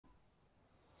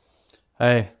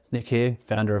Hey, it's Nick here,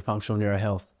 founder of Functional Neuro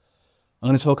Health. I'm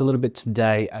going to talk a little bit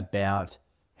today about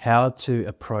how to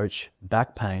approach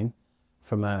back pain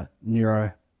from a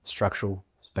neurostructural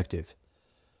perspective.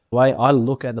 The way I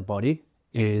look at the body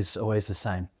is always the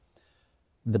same.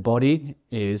 The body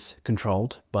is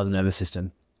controlled by the nervous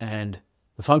system, and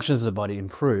the functions of the body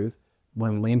improve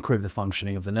when we improve the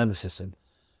functioning of the nervous system.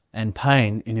 And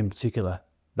pain, in particular,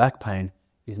 back pain,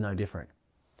 is no different.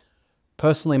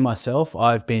 Personally, myself,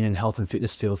 I've been in health and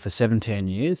fitness field for 17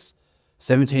 years.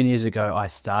 17 years ago, I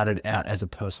started out as a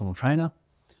personal trainer.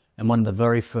 And one of the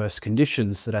very first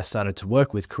conditions that I started to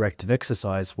work with corrective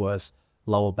exercise was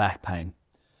lower back pain.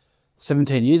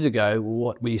 17 years ago,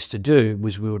 what we used to do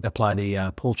was we would apply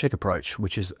the pull check approach,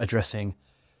 which is addressing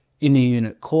inner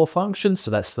unit core functions.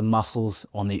 So that's the muscles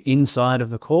on the inside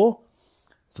of the core.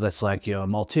 So that's like your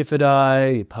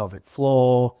multifidi, your pelvic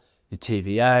floor, your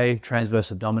TVA,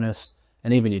 transverse abdominis,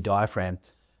 and even your diaphragm.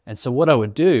 And so what I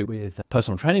would do with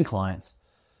personal training clients,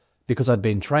 because I'd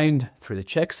been trained through the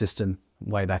CHEK system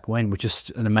way back when, which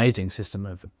is an amazing system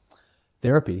of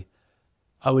therapy,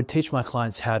 I would teach my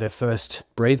clients how to first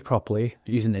breathe properly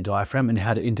using their diaphragm and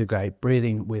how to integrate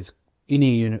breathing with inner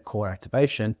unit core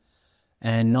activation.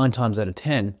 And 9 times out of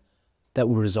 10, that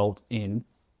will result in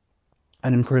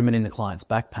an improvement in the client's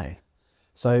back pain.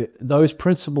 So those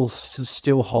principles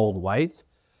still hold weight,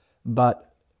 but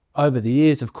over the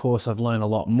years, of course, I've learned a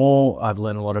lot more. I've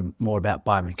learned a lot more about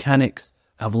biomechanics.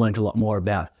 I've learned a lot more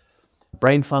about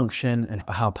brain function and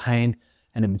how pain,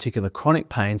 and in particular chronic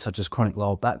pain, such as chronic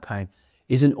lower back pain,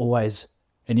 isn't always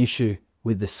an issue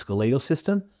with the skeletal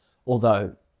system,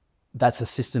 although that's a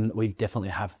system that we definitely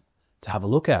have to have a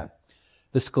look at.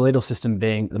 The skeletal system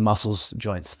being the muscles,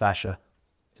 joints, fascia,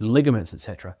 ligaments,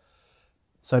 etc.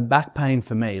 So back pain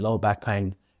for me, lower back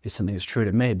pain, is something that's true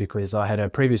to me because I had a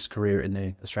previous career in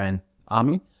the Australian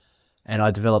Army and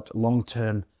I developed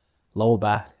long-term lower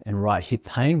back and right hip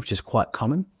pain, which is quite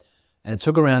common. And it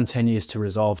took around 10 years to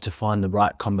resolve to find the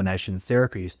right combination of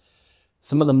therapies.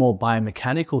 Some of the more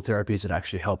biomechanical therapies that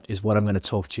actually helped is what I'm going to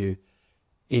talk to you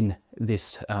in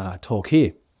this talk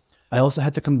here. I also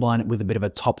had to combine it with a bit of a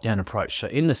top-down approach. So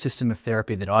in the system of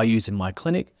therapy that I use in my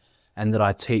clinic and that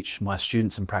I teach my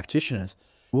students and practitioners,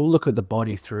 we'll look at the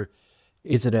body through,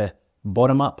 is it a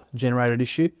bottom-up generated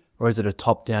issue or is it a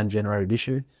top-down generated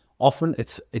issue? Often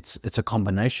it's a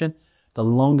combination. The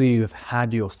longer you've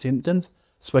had your symptoms,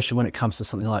 especially when it comes to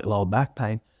something like lower back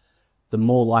pain, the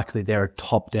more likely there are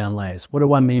top-down layers. What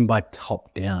do I mean by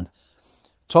top-down?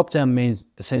 Top-down means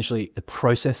essentially the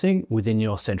processing within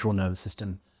your central nervous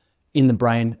system in the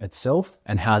brain itself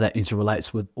and how that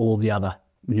interrelates with all the other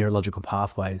neurological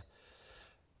pathways.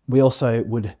 We also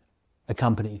would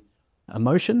accompany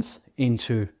emotions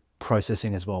into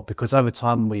processing as well, because over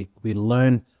time we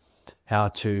learn how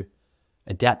to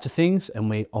adapt to things and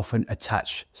we often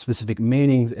attach specific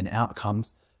meanings and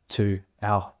outcomes to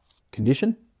our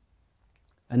condition.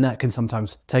 And that can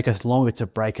sometimes take us longer to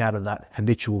break out of that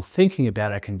habitual thinking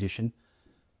about our condition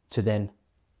to then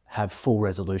have full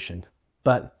resolution.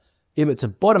 But if it's a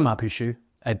bottom-up issue,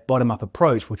 a bottom-up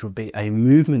approach, which would be a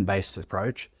movement-based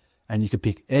approach, and you could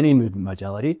pick any movement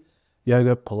modality,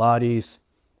 yoga, Pilates,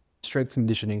 strength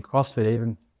conditioning, CrossFit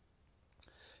even.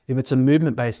 If it's a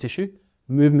movement-based issue,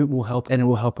 movement will help and it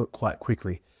will help it quite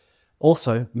quickly.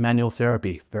 Also, manual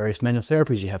therapy, various manual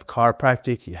therapies. You have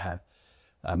chiropractic, you have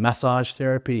massage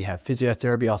therapy, you have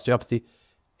physiotherapy, osteopathy.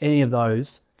 Any of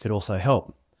those could also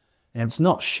help. And if it's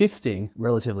not shifting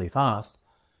relatively fast,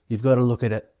 you've got to look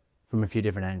at it from a few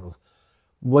different angles.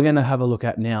 We're going to have a look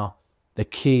at now the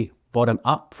key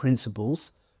bottom-up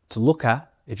principles to look at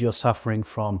if you're suffering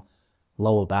from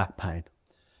lower back pain.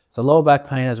 So lower back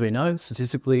pain, as we know,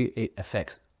 statistically, it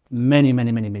affects many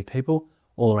people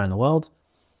all around the world.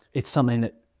 It's something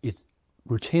that is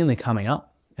routinely coming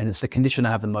up, and it's the condition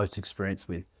I have the most experience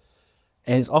with.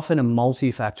 And it's often a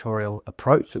multifactorial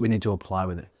approach that we need to apply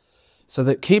with it. So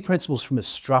the key principles from a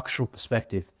structural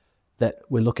perspective that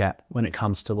we look at when it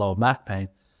comes to lower back pain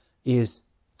is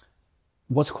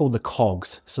what's called the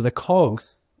cogs. So the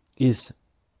cogs is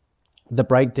the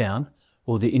breakdown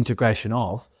or the integration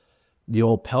of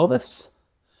your pelvis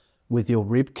with your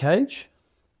rib cage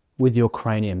with your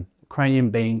cranium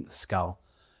being the skull.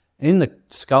 In the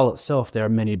skull itself, there are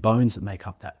many bones that make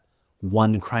up that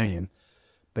one cranium.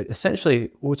 But essentially,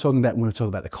 what we're talking about when we talk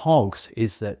about the cogs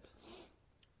is that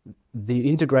the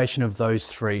integration of those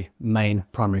 3 main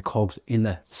primary cogs in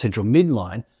the central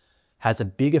midline has a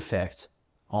big effect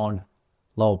on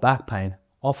lower back pain.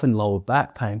 Often lower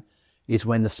back pain is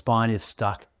when the spine is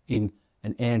stuck in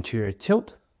an anterior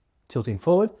tilting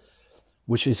forward,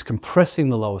 which is compressing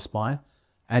the lower spine,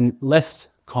 and less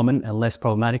common and less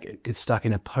problematic. It gets stuck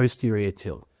in a posterior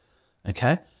tilt,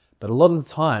 okay? But a lot of the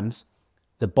times,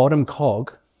 the bottom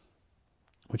cog,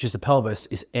 which is the pelvis,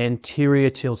 is anterior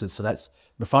tilted. So that's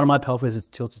the front of my pelvis is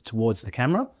tilted towards the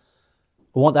camera.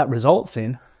 But what that results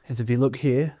in is, if you look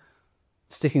here,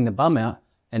 sticking the bum out,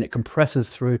 and it compresses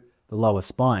through the lower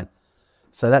spine.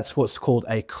 So that's what's called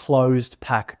a closed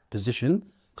pack position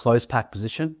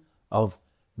of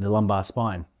the lumbar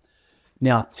spine.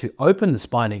 Now, to open the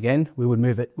spine again, we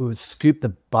would scoop the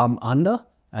bum under,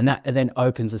 and that then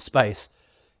opens a space.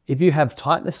 If you have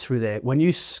tightness through there, when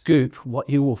you scoop, what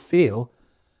you will feel,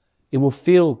 it will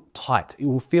feel tight. It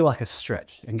will feel like a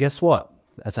stretch. And guess what?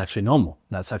 That's actually normal.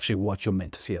 That's actually what you're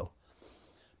meant to feel,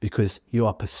 because you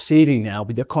are perceiving now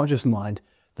with your conscious mind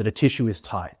that a tissue is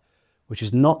tight, which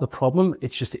is not the problem.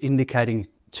 It's just indicating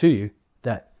to you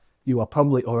that you are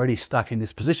probably already stuck in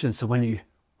this position. So when you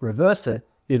reverse it,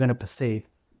 you're going to perceive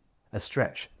a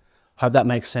stretch. Hope that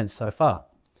makes sense so far.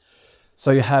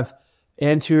 So you have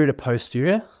anterior to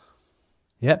posterior.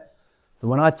 Yep. So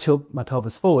when I tilt my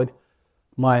pelvis forward,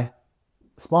 my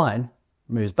spine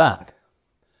moves back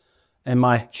and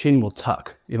my chin will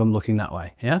tuck if I'm looking that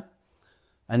way. Yeah.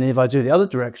 And then if I do the other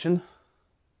direction,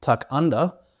 tuck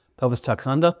under, pelvis tucks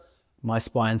under, my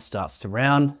spine starts to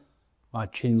round, my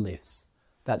chin lifts.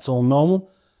 That's all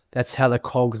normal. That's how the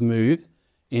cogs move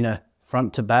in a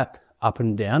front to back, up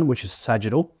and down, which is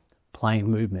sagittal plane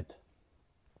movement.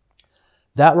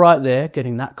 That right there,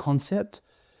 getting that concept,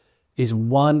 is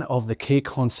one of the key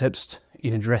concepts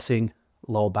in addressing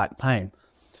lower back pain.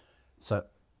 So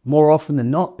more often than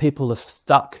not, people are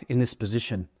stuck in this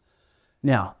position.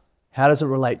 Now, how does it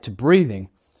relate to breathing?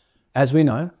 As we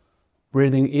know,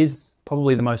 breathing is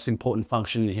probably the most important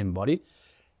function in the human body.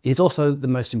 It's also the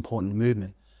most important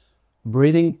movement.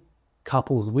 Breathing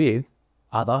couples with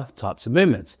other types of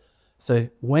movements. So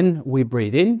when we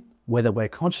breathe in, whether we're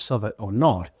conscious of it or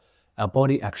not, our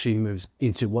body actually moves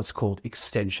into what's called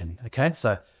extension, okay?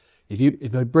 So if you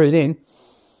breathe in,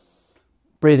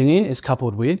 breathing in is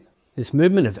coupled with this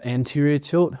movement of anterior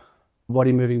tilt,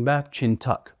 body moving back, chin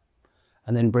tuck.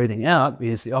 And then breathing out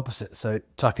is the opposite. So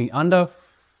tucking under,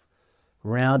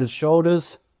 rounded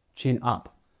shoulders, chin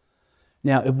up.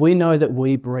 Now, if we know that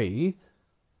we breathe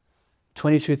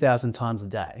 22,000 times a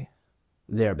day,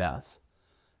 thereabouts,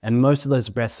 and most of those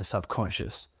breaths are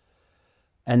subconscious,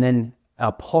 and then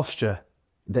our posture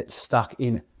that's stuck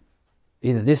in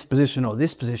either this position or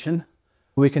this position,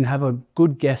 we can have a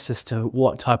good guess as to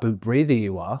what type of breather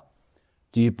you are.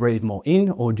 Do you breathe more in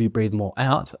or do you breathe more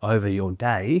out over your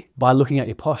day by looking at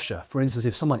your posture? For instance,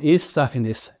 if someone is stuck in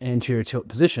this anterior tilt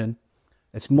position,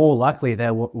 it's more likely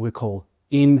they're what we call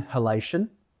inhalation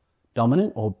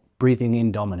dominant or breathing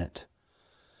in dominant.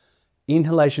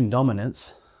 Inhalation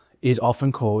dominance is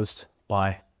often caused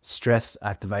by stress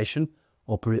activation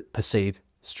or perceived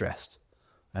stress,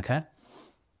 okay?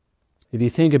 If you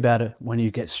think about it, when you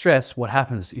get stressed, what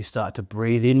happens? You start to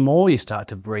breathe in more, you start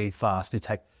to breathe fast, you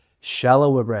take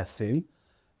shallower breaths in,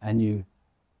 and you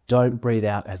don't breathe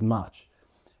out as much.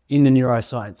 In the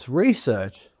neuroscience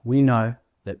research, we know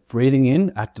that breathing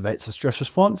in activates the stress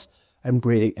response and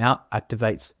breathing out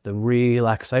activates the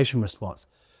relaxation response.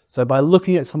 So by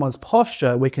looking at someone's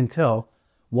posture, we can tell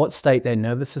what state their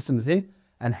nervous system is in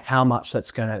and how much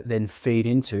that's going to then feed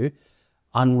into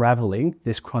unraveling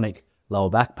this chronic lower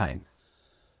back pain.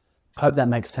 Hope that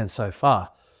makes sense so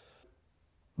far.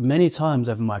 Many times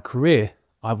over my career,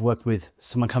 I've worked with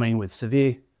someone coming in with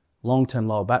severe long-term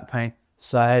lower back pain,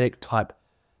 sciatic type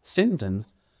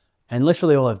symptoms, and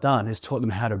literally all I've done is taught them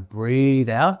how to breathe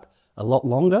out a lot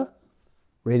longer.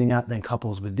 Breathing out then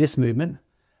couples with this movement,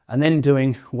 and then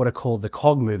doing what are called the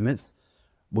cog movements.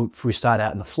 We start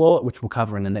out on the floor, which we'll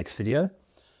cover in the next video.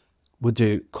 We'll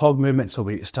do cog movements where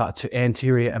we start to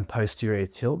anterior and posterior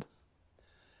tilt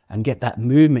and get that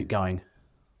movement going,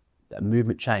 that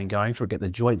movement chain going, so we get the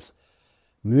joints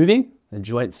moving, the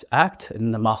joints act,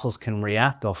 and the muscles can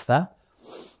react off that.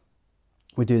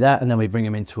 We do that, and then we bring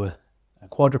them into a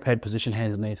quadruped position,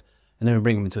 hands and knees, and then we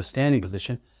bring them into a standing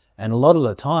position. And a lot of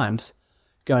the times,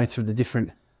 going through the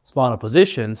different spinal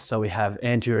positions, so we have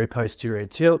anterior, posterior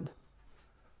tilt,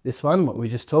 this one, what we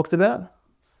just talked about,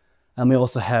 and we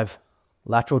also have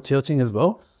lateral tilting as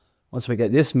well. Once we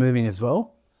get this moving as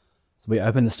well, so we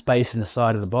open the space in the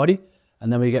side of the body,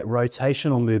 and then we get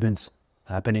rotational movements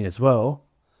happening as well.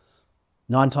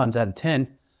 9 times out of 10,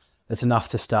 that's enough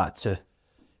to start to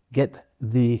get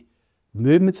the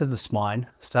movements of the spine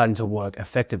starting to work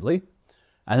effectively,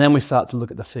 and then we start to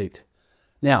look at the feet.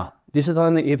 Now, this is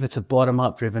only if it's a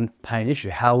bottom-up driven pain issue.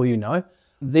 How will you know?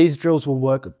 These drills will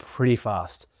work pretty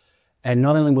fast. And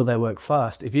not only will they work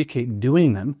fast, if you keep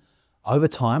doing them over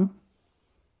time,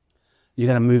 you're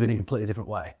going to move it in a completely different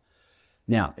way.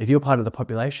 Now, if you're part of the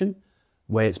population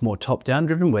where it's more top-down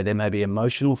driven, where there may be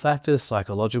emotional factors,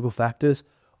 psychological factors,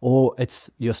 or it's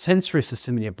your sensory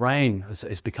system in your brain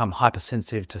has become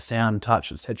hypersensitive to sound,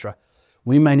 touch, etc.,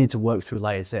 we may need to work through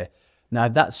layers there. Now,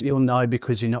 that's you'll know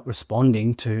because you're not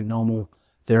responding to normal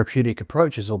therapeutic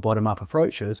approaches or bottom-up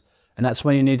approaches, and that's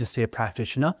when you need to see a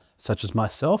practitioner, such as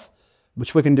myself,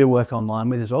 which we can do work online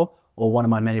with as well, or one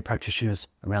of my many practitioners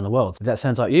around the world. If that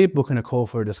sounds like you, book in a call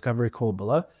for a discovery call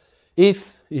below.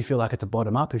 If you feel like it's a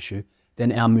bottom-up issue,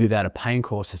 then our Move Out of Pain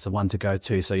course is the one to go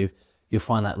to. So you'll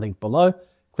find that link below,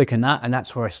 click on that, and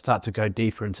that's where I start to go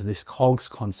deeper into this cogs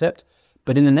concept.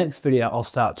 But in the next video, I'll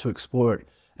start to explore it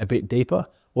a bit deeper,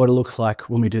 what it looks like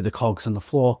when we do the cogs on the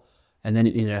floor, and then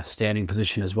in a standing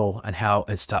position as well, and how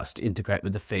it starts to integrate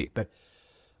with the feet. But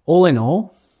all in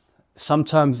all,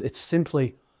 sometimes it's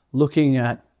simply looking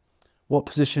at what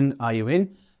position are you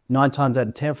in. 9 times out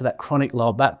of 10 for that chronic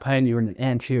lower back pain, you're in an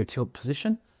anterior tilt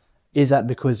position. Is that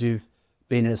because you've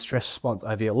been in a stress response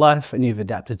over your life and you've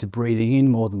adapted to breathing in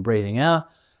more than breathing out?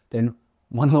 Then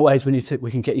one of the ways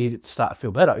we can get you to start to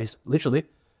feel better is literally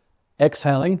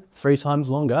exhaling 3 times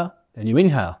longer than you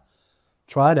inhale.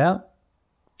 Try it out.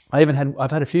 I've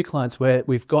had a few clients where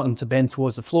we've gotten to bend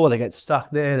towards the floor, they get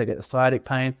stuck there, they get the sciatic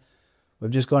pain.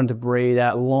 We've just gotten to breathe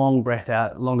out, long breath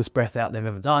out, longest breath out they've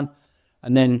ever done.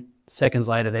 And then seconds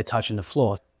later, they're touching the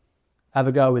floor. Have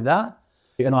a go with that.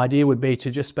 An idea would be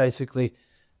to just basically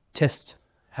test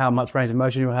how much range of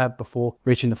motion you'll have before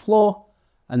reaching the floor,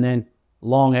 and then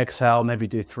long exhale, maybe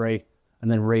do 3, and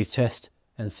then retest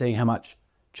and seeing how much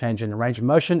change in the range of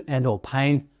motion and or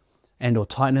pain and or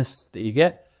tightness that you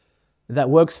get. If that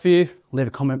works for you, leave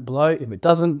a comment below. If it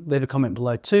doesn't, leave a comment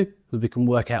below too, because we can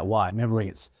work out why. Remembering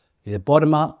it's either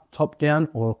bottom up, top down,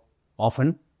 or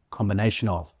often combination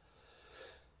of.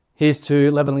 Here's to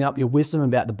leveling up your wisdom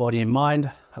about the body and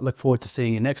mind. I look forward to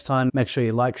seeing you next time. Make sure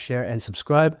you like, share, and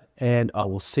subscribe, and I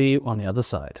will see you on the other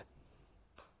side.